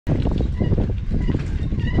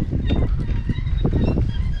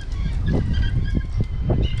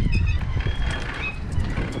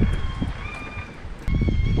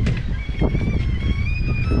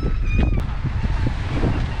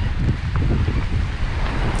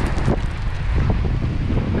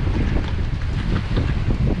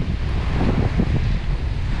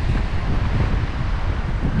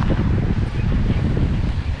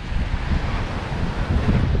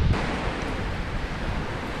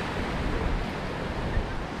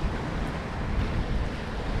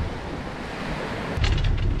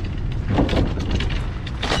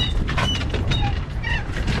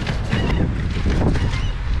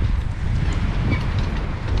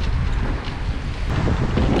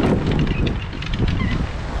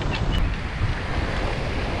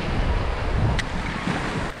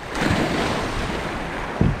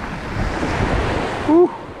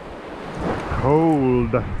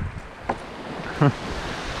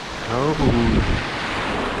Oh.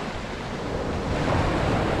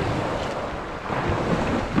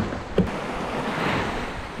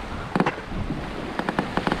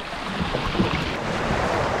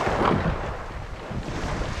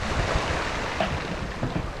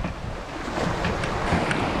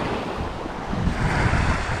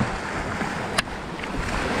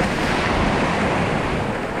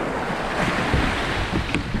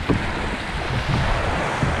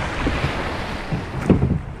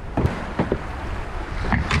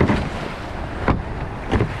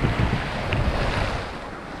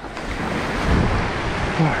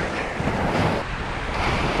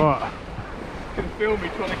 What? You can film me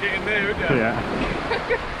trying to get in there, isn't it? Yeah.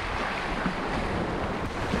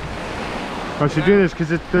 I should do this because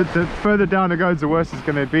the further down it goes, the worse it's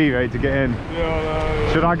going to be, right, to get in.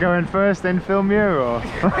 Yeah, Should I go in first, then film you, or?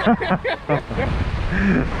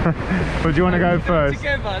 Or do you want to go first?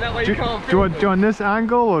 Together, that way you can't do you want this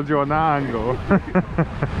angle or do you want that angle?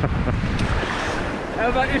 How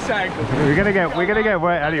about this angle? We're gonna get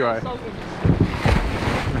wet anyway.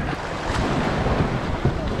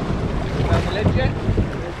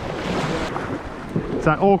 It's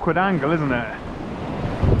that awkward angle, isn't it?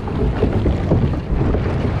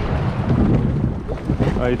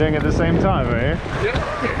 Oh, you're doing it at the same time, are you?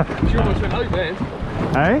 Yeah. She almost went over then.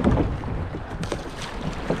 Hey?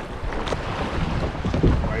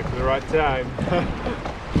 Wait for the right time.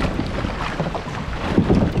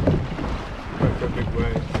 Wait for a big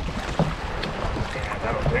wave. Yeah,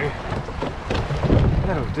 that'll do.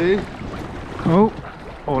 That'll do. Oh,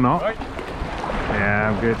 or not. Right. Yeah,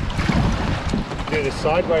 I'm good. Do this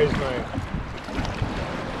sideways, mate.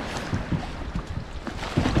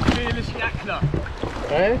 Fearless yakler.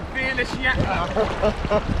 Hey? Fearless yakler.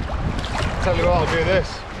 Tell you what, I'll do this.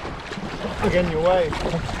 Again, your way.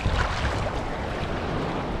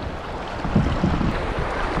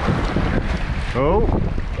 Oh.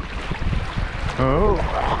 Oh.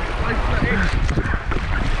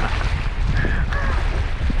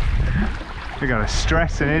 We got a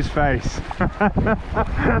stress in his face.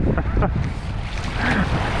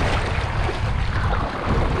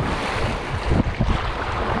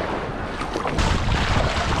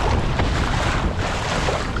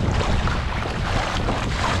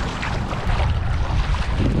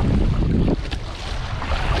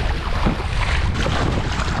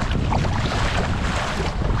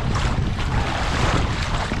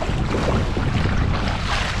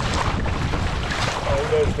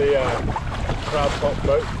 There's the crab pot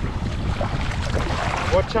boat.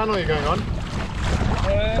 What channel are you going on?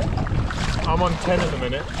 I'm on 10 at the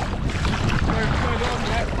minute.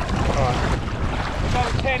 Alright.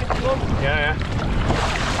 About 10 if you want. Yeah.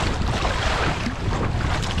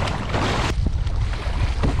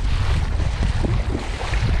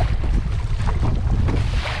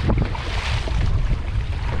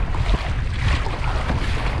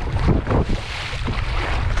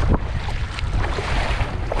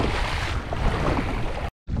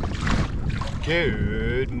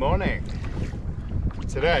 Good morning.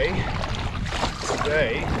 Today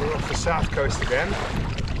we're off the south coast again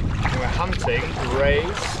and we're hunting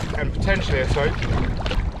rays and potentially a tope.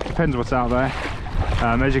 Depends what's out there.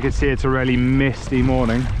 As you can see, it's a really misty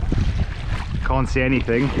morning. Can't see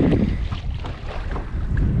anything.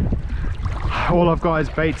 All I've got as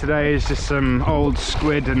bait today is just some old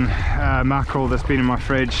squid and mackerel that's been in my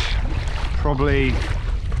fridge. Probably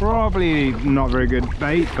not very good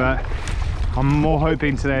bait, but I'm more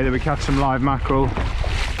hoping today that we catch some live mackerel.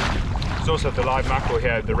 There's also the live mackerel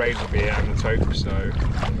here, the rays will be here and the tope, so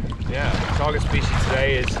yeah, target species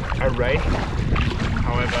today is a ray.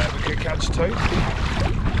 However, we could catch tope.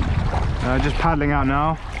 Just paddling out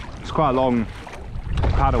now. It's quite a long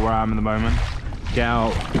paddle where I am at the moment. Get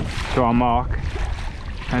out to our mark,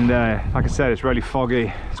 and like I said, it's really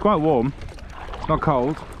foggy. It's quite warm, it's not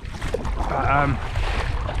cold, but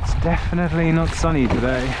it's definitely not sunny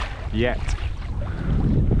today yet.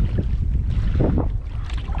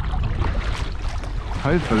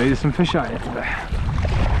 Hopefully there's some fish out here today.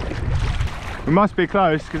 We must be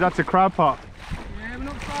close because that's a crab pot. Yeah, we're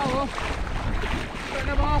not far off. Got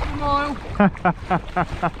another half a mile.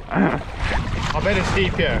 I bet it's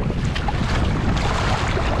deep here.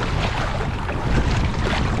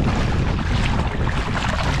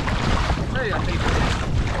 Hey, I think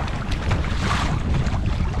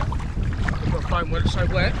I've got a phone when it's so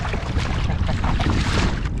wet.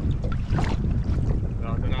 I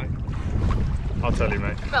don't know. I'll tell you,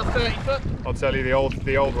 mate. About 30 foot. I'll tell you the old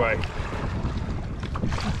way.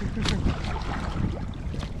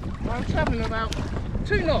 I'm travelling about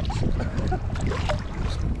 2 knots.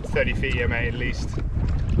 30 feet, yeah, mate, at least.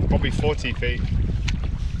 Probably 40 feet.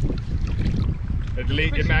 At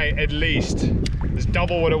least. It's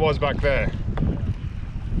double what it was back there.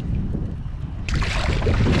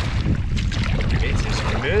 It is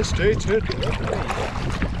clear-stated. There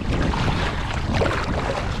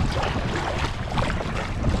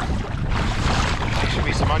should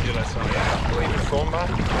be some undulates on here. Or even thornback.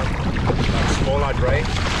 Like small-eyed ray.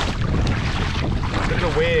 It's a bit of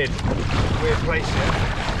a weird place here.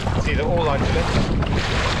 It's either all undulates,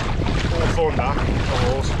 all thornback, or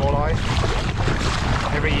all small-eyed.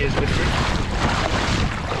 Every year's different.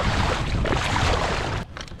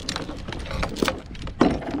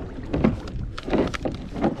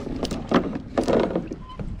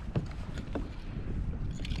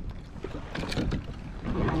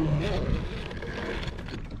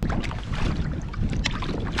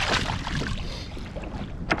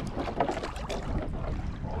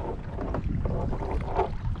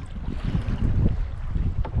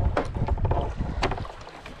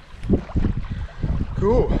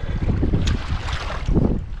 Cool.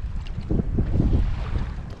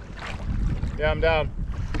 Yeah, I'm down.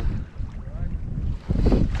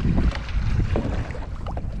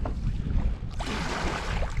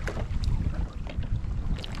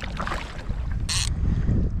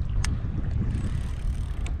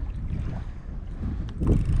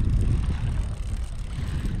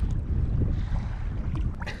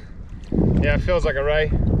 Yeah, it feels like a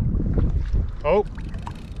ray. Oh.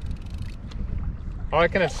 I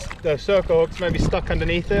reckon it's the circle hook's maybe stuck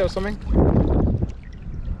underneath it or something.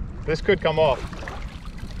 This could come off.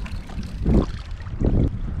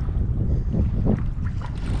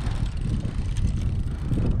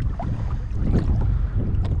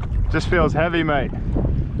 Just feels heavy, mate.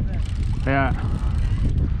 Yeah.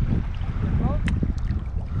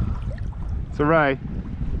 It's a ray.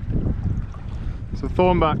 It's a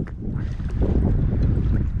thornback.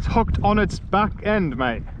 It's hooked on its back end,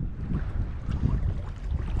 mate.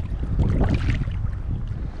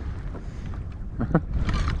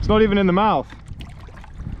 It's not even in the mouth.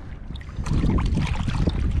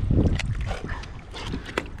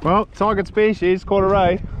 Well, target species, caught a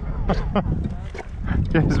ray.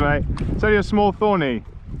 Yes, mate. It's only a small thorny.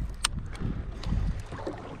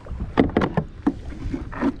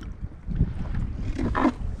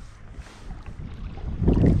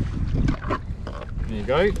 There you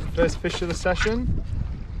go, first fish of the session.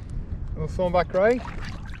 Little thornback ray.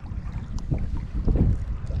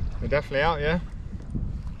 We're definitely out, yeah?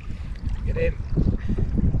 Get in.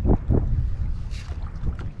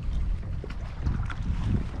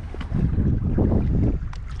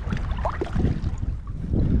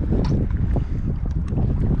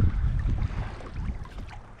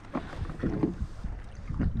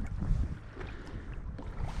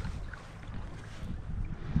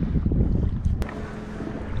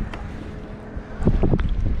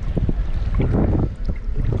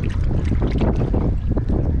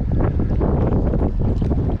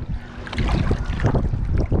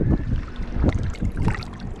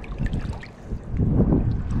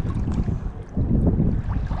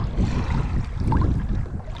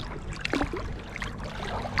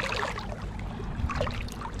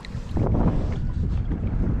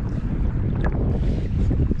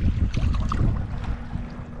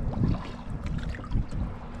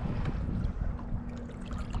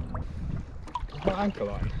 My anchor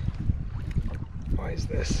line. Why is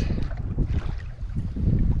this?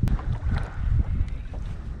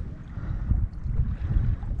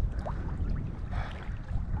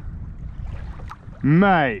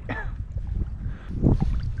 Mate. I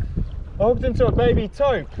hooked into a baby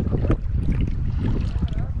tope.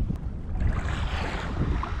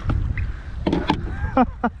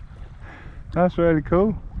 That's really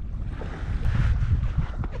cool.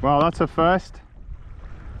 Well, that's a first.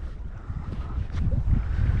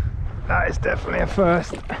 That is definitely a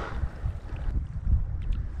first.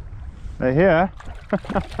 They're here.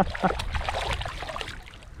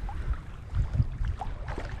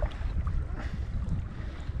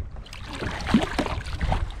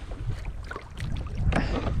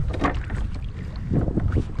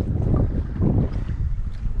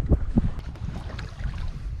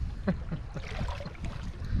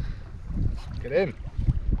 Get in.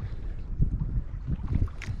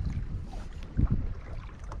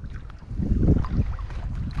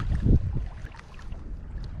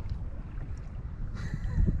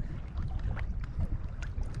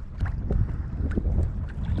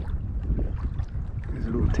 There's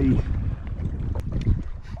little teeth.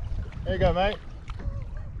 There you go, mate.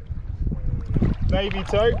 Baby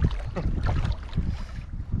tope.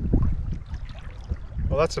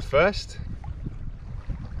 Well, that's a first.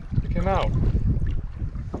 Look at him out.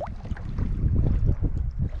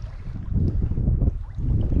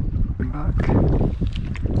 back.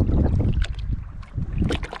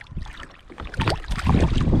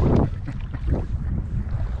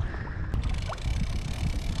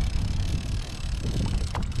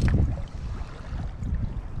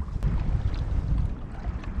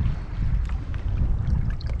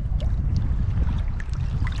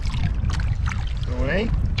 Sorry.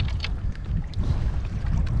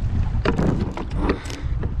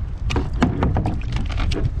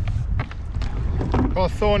 Got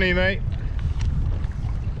a thorny, mate.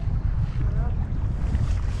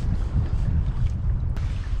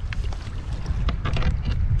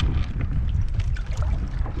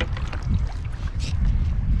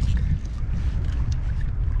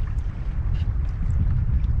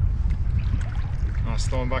 Nice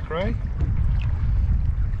thornback ray.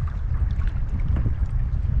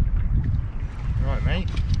 Right, mate.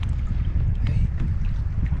 Hey.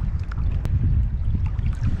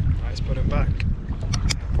 Let's put it back.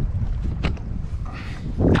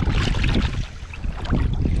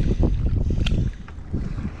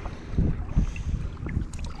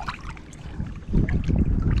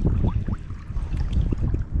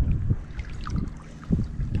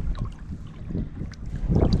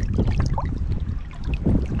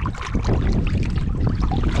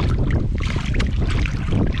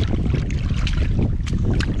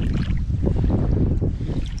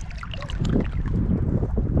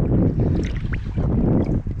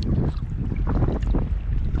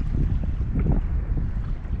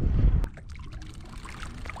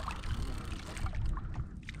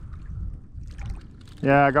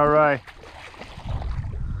 Yeah, I got Ray.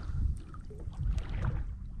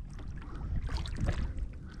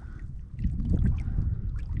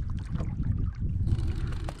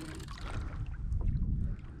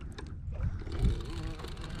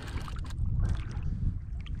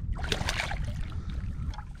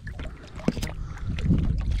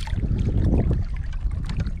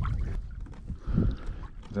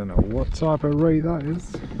 Don't know what type of ray that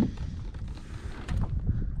is.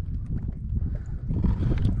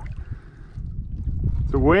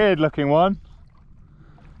 It's a weird looking one.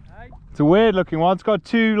 Hey? It's a weird looking one. It's got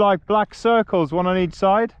two like black circles, one on each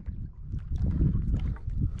side.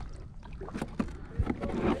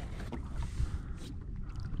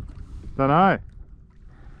 Don't know.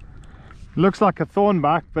 Looks like a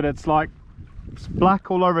thornback, but it's like it's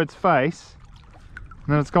black all over its face.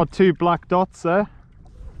 And then it's got two black dots there.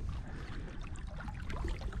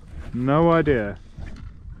 No idea.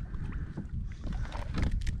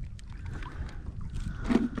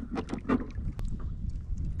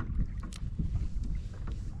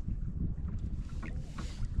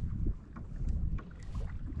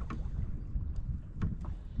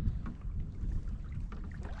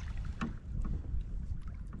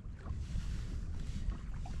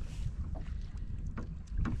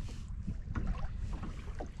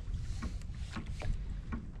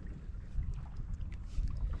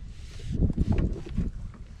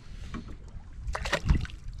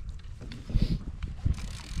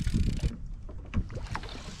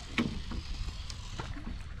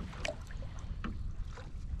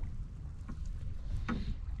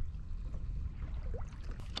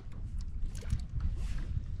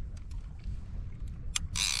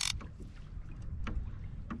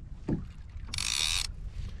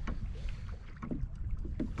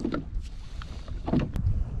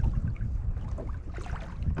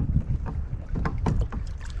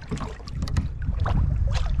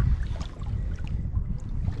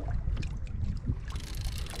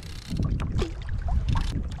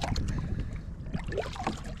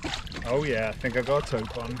 Oh yeah, I think I got a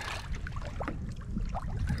tope on.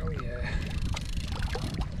 Oh yeah.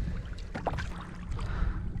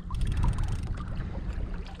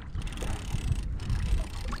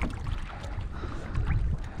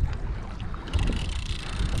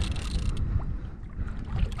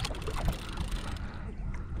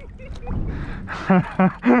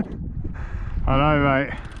 I know,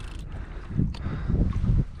 mate.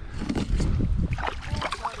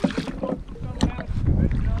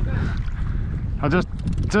 I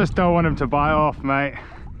just don't want him to bite off, mate.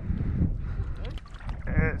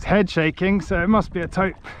 It's head shaking, so it must be a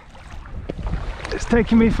tope. It's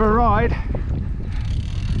taking me for a ride.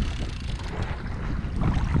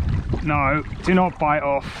 No, do not bite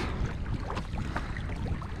off.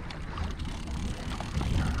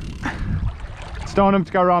 Just don't want him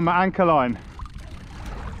to go around my anchor line.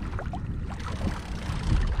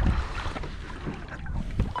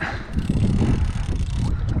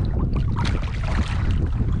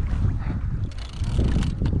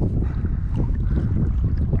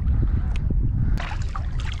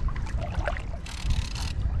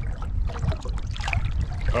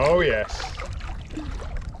 Oh yes.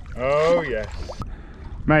 Oh yes.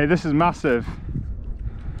 Mate, this is massive.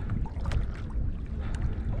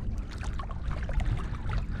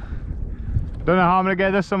 Don't know how I'm gonna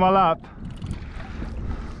get this on my lap.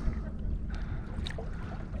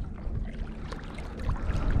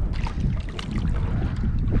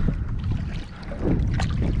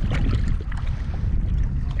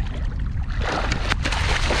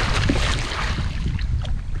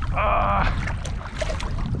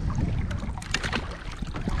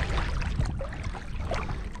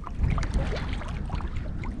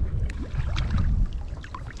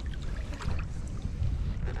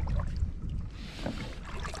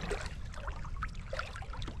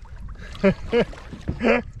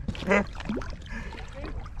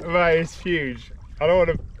 Mate, it's huge. I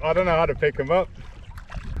don't know how to pick them up.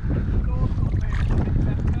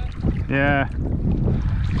 Yeah.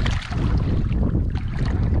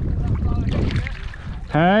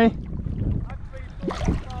 Hey?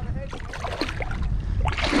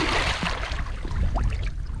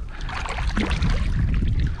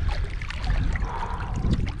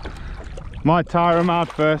 Might tire him out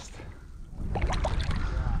first.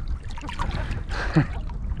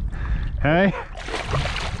 Hey?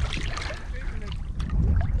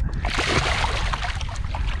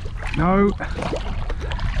 No.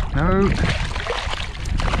 No.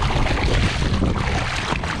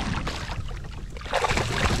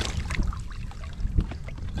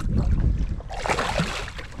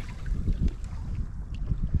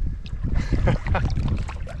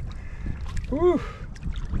 Woo.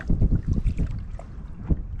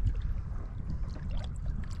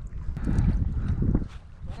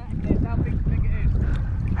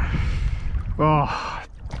 Oh,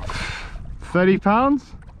 30 pounds?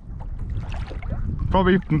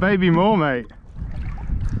 Probably, maybe more, mate.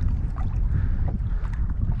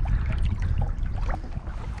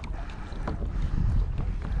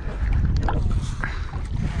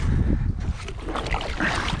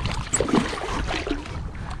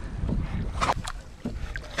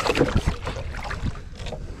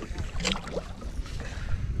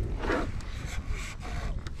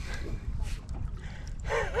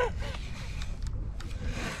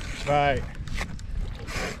 Right.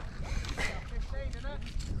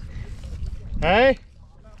 Hey?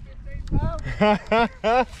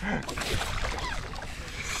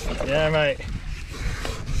 Yeah, mate.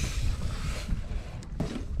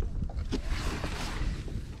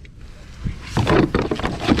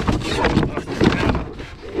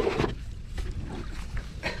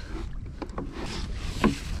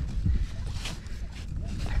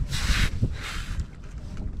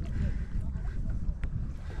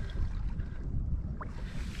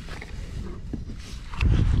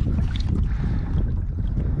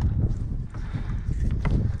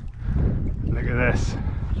 Look at this.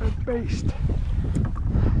 A beast.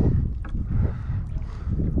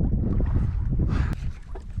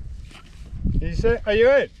 You say, are you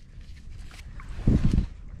in?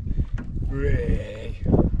 Ray.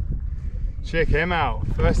 Check him out.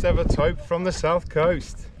 First ever tope from the south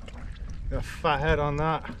coast. Got a fat head on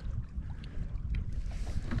that.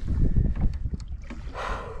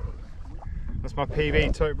 That's my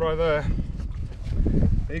PB tope right there.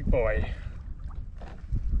 Big boy.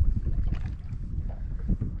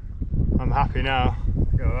 I'm happy now.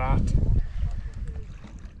 Look at that.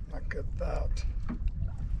 Look at that.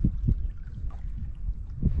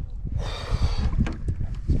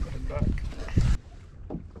 Let's put him back.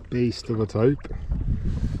 Beast of a tope.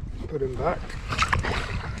 Put him back.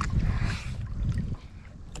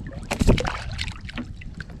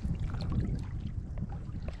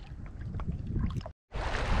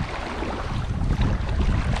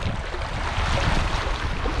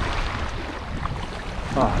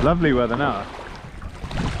 Oh, lovely weather now.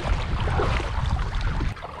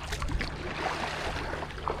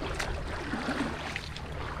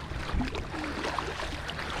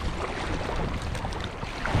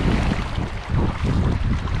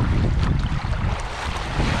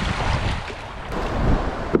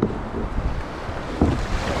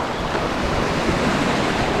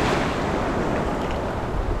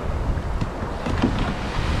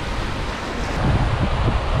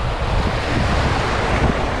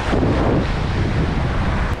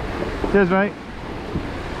 Cheers, mate.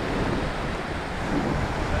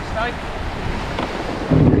 Stay.